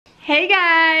Hey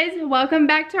guys, welcome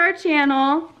back to our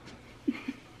channel.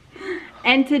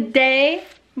 And today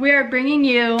we are bringing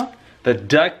you the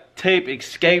duct tape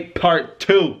escape part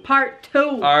 2. Part 2.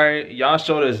 Alright, y'all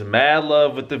showed us mad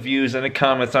love with the views and the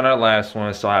comments on our last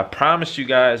one. So I promised you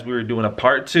guys we were doing a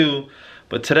part 2.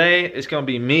 But today it's gonna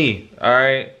be me.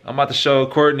 Alright, I'm about to show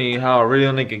Courtney how a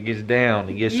real nigga gets down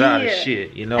and gets out of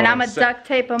shit. You know, and I'm gonna duct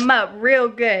tape them up real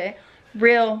good.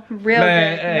 Real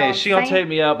man, good. hey, she gonna tape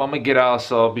me up. I'm gonna get out.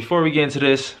 So before we get into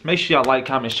this, make sure y'all like,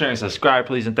 comment, share, and subscribe,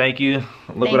 please, and thank you.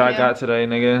 Look what I got today,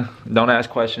 nigga. Don't ask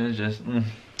questions, just.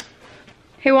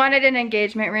 He wanted an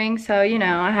engagement ring, so you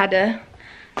know I had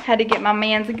to get my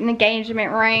man's an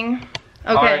engagement ring.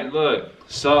 Okay. All right, look.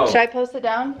 So. Should I post it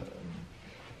down?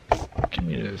 Give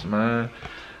me this, man.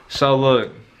 So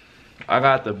look, I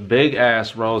got the big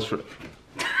ass rose for.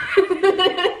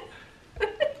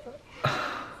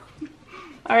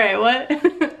 Alright, what?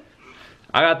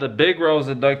 I got the big rolls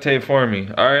of duct tape for me.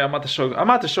 Alright, I'm about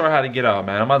to show her how to get out,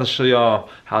 man. I'm about to show y'all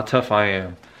how tough I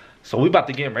am. So we about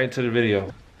to get right to the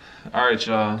video. Alright,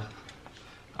 y'all.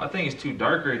 I think it's too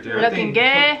dark right there. Looking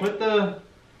good. Put the...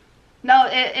 No,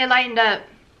 it lightened up.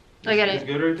 Look at it. It's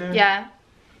good right there? Yeah.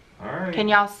 Alright. Can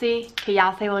y'all see? Can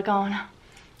y'all see what's going on?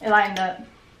 It lightened up.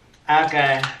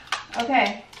 Okay.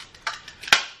 Okay.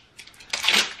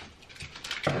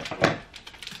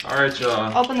 Alright,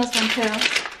 y'all. Open this one too.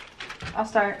 I'll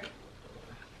start.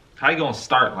 How you gonna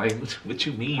start? Like, what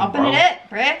you mean, Open bro? it,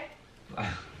 Rick.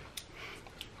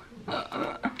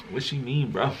 What you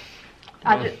mean, bro?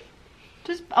 I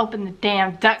just open the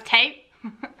damn duct tape.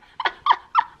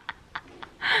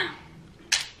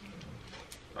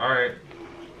 Alright.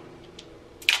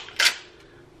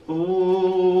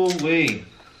 Ooh, wait.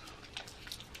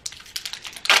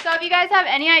 So if you guys have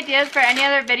any ideas for any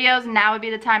other videos, now would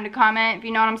be the time to comment. If you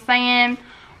know what I'm saying.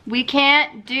 We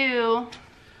can't do...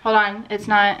 Hold on, it's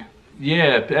not...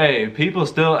 Yeah, hey, people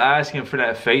still asking for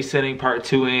that face setting part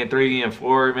 2 and 3 and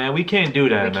 4, man. We can't do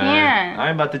that, man. Can't.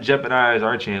 I'm about to jeopardize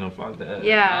our channel. Fuck that.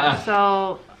 Yeah,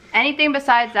 so anything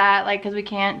besides that, like, because we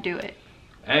can't do it.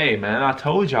 Hey, man, I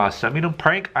told y'all, send me them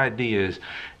prank ideas.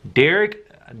 Derek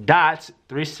Dots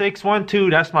 3612,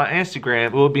 that's my Instagram.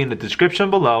 It will be in the description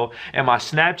below. And my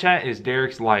Snapchat is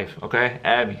Derek's Life, okay?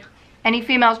 Add me. Any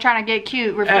females trying to get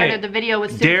cute, refer to the video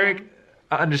with Susan. Derek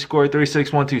 _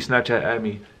 3612 Snapchat, add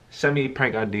me. Send me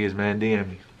prank ideas, man. DM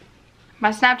me.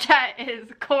 My Snapchat is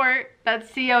Court.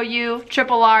 That's COU,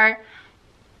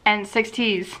 and 6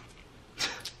 T's.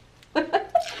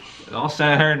 Don't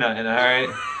send her nothing, alright?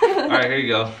 Alright, here you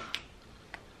go.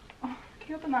 Oh, can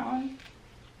you open that one?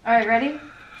 Alright, ready?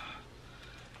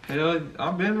 Hell,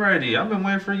 I've been ready. I've been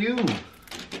waiting for you.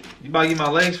 You about to get my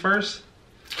legs first?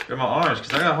 Or my arms?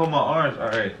 Because I got to hold my arms.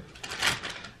 Alright.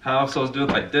 How I'm supposed to do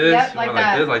it? Like this? Yep, like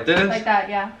that. Like this? Like that,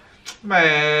 yeah.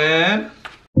 Man.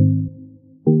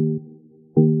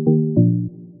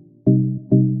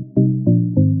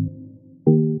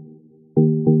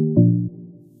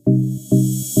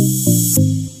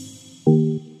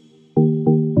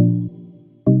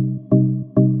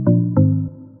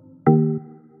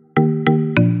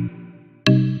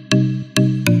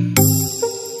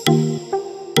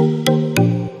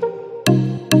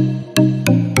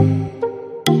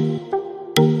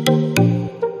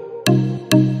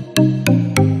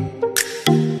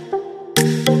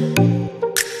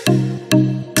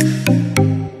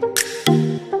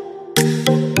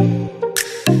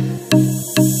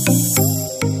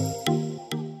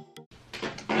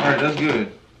 That's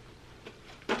good.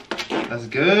 That's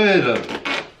good.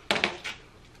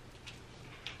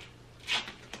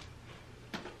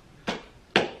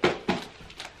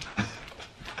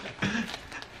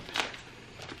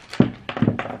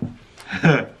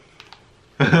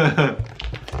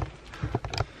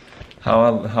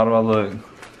 How do I look?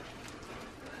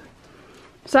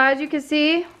 So as you can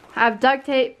see, I've duct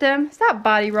taped them. Stop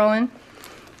body rolling.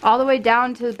 All the way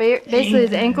down to basically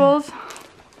his ankles.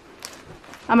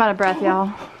 I'm out of breath,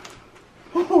 y'all.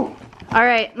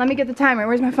 Alright, let me get the timer.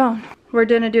 Where's my phone? We're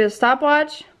gonna do a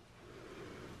stopwatch.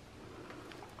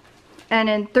 And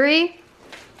in 3,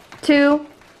 2,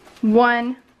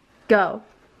 1, go.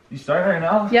 You start right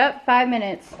now? Yep, 5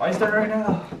 minutes. Why you start right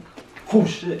now? Oh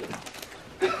shit.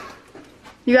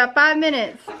 You got 5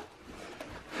 minutes.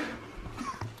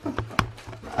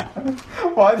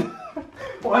 Why'd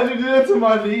you do that to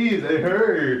my knees? They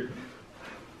hurt.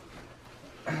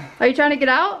 Are you trying to get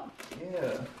out?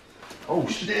 Yeah. Oh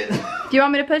shit. Do you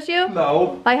want me to push you?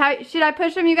 No. Like how should I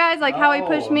push him, you guys? Like how he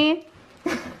pushed me?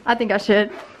 I think I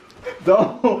should.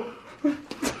 No.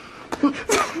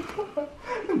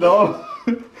 No.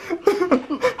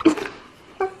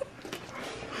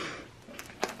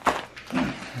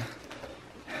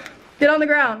 Get on the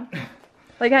ground.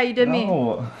 Like how you did me.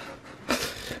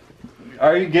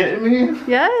 Are you getting me?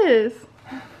 Yes.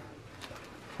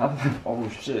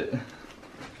 Oh shit.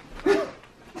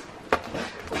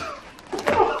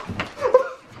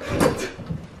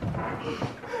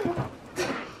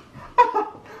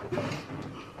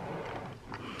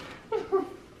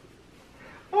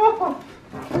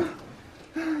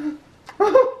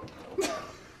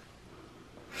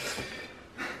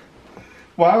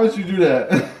 Why would you do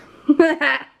that?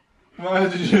 Why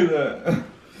would you do that?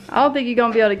 I don't think you're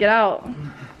gonna be able to get out.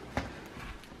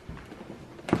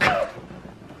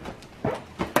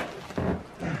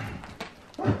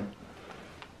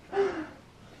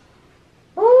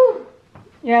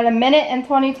 You're at 1minute and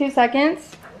 22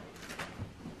 seconds.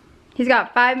 He's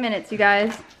got 5 minutes, you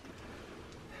guys.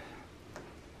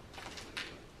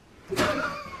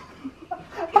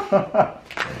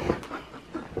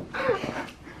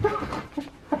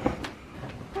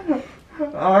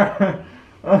 Alright.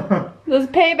 This is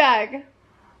payback.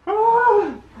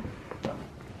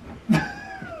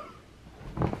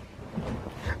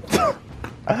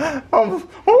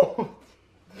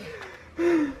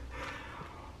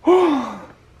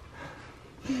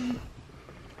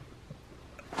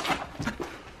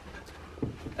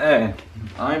 Hey,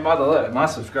 I ain't about to let my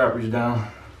subscribers down.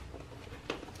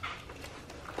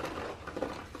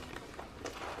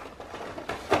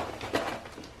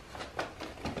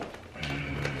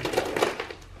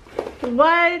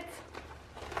 What?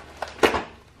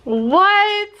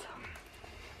 What?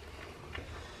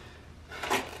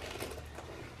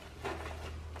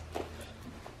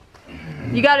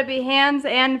 You gotta be hands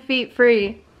and feet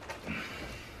free.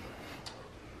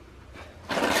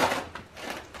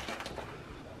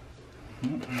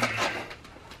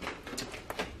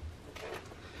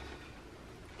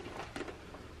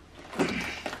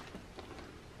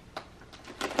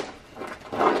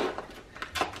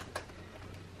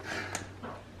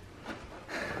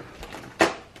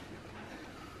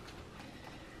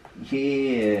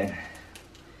 Yeah.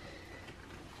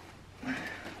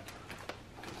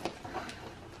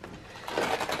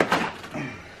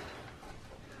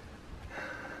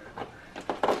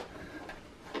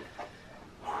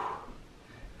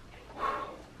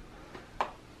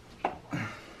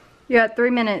 You're at 3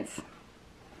 minutes.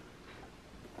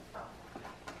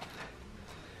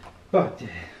 Fuck yeah.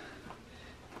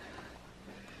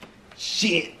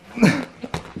 Shit.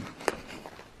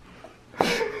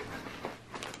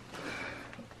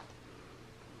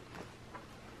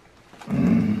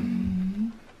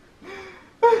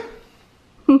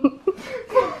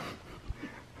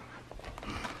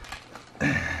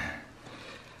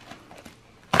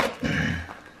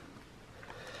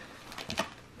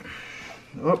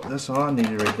 Oh, that's all I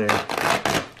needed right there.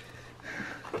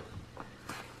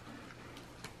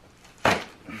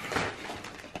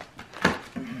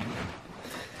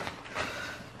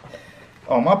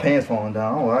 Oh, my pants falling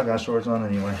down. Oh, I got shorts on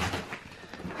anyway.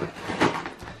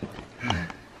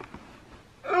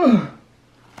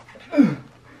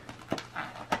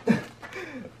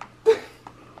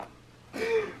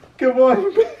 Come on,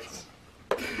 you bitch.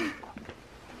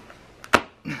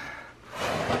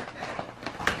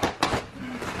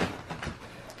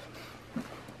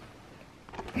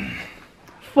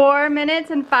 4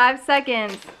 minutes and 5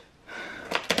 seconds.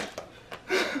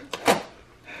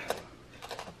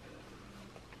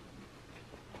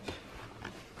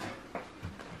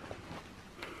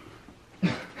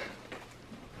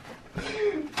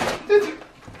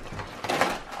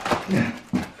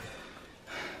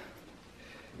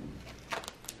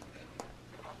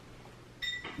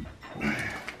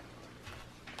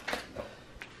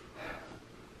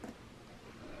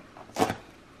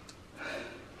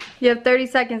 You have 30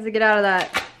 seconds to get out of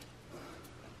that.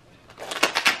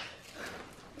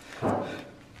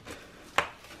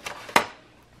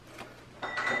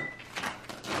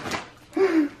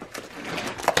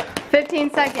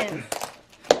 $15 seconds.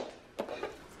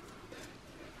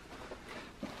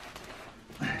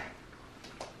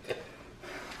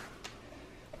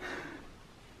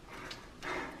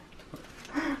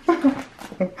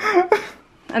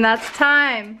 And that's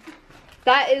time.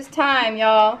 That is time,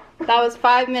 y'all. That was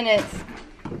 5 minutes.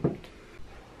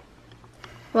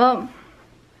 Well,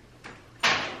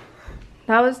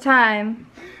 that was time.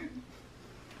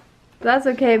 That's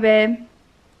okay, babe.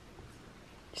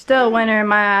 Still a winner in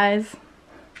my eyes.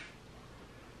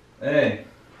 Hey,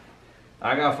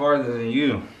 I got farther than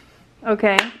you.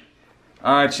 Okay.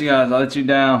 Alright, you guys, I'll let you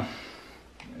down.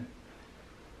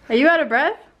 Are you out of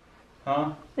breath?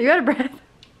 Huh? Are you out of breath?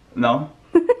 No.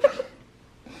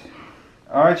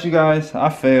 Alright, you guys, I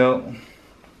failed.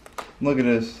 Look at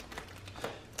this.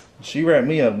 She wrapped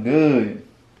me up good.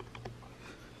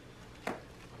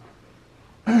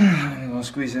 I'm gonna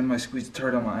squeeze in. Might squeeze the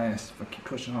turd on my ass if I keep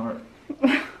pushing hard.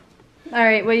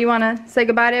 Alright, well, you want to say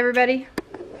goodbye to everybody?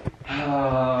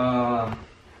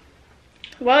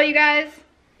 Well, you guys,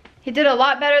 he did a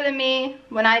lot better than me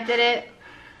when I did it.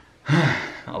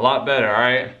 A lot better,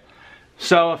 alright?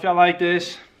 So, if y'all like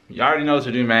this, you already know what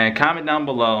to do, man. Comment down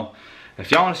below. If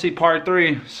y'all want to see part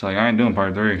 3, so I ain't doing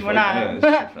part 3. We're not.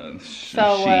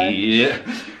 So, shit.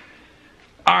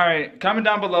 Alright, comment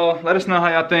down below. Let us know how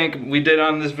y'all think we did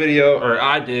on this video, or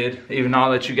I did, even though I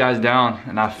let you guys down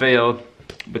and I failed.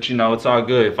 But you know, it's all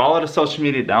good. Follow the social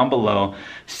media down below.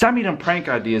 Send me them prank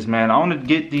ideas, man. I want to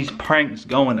get these pranks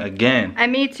going again.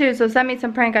 And me too, so send me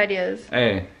some prank ideas.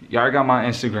 Hey, y'all got my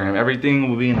Instagram. Everything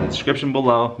will be in the description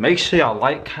below. Make sure y'all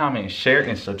like, comment, share,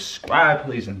 and subscribe,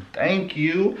 please. And thank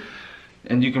you.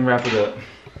 And you can wrap it up.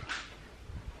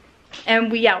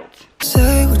 And we out.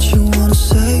 Say what you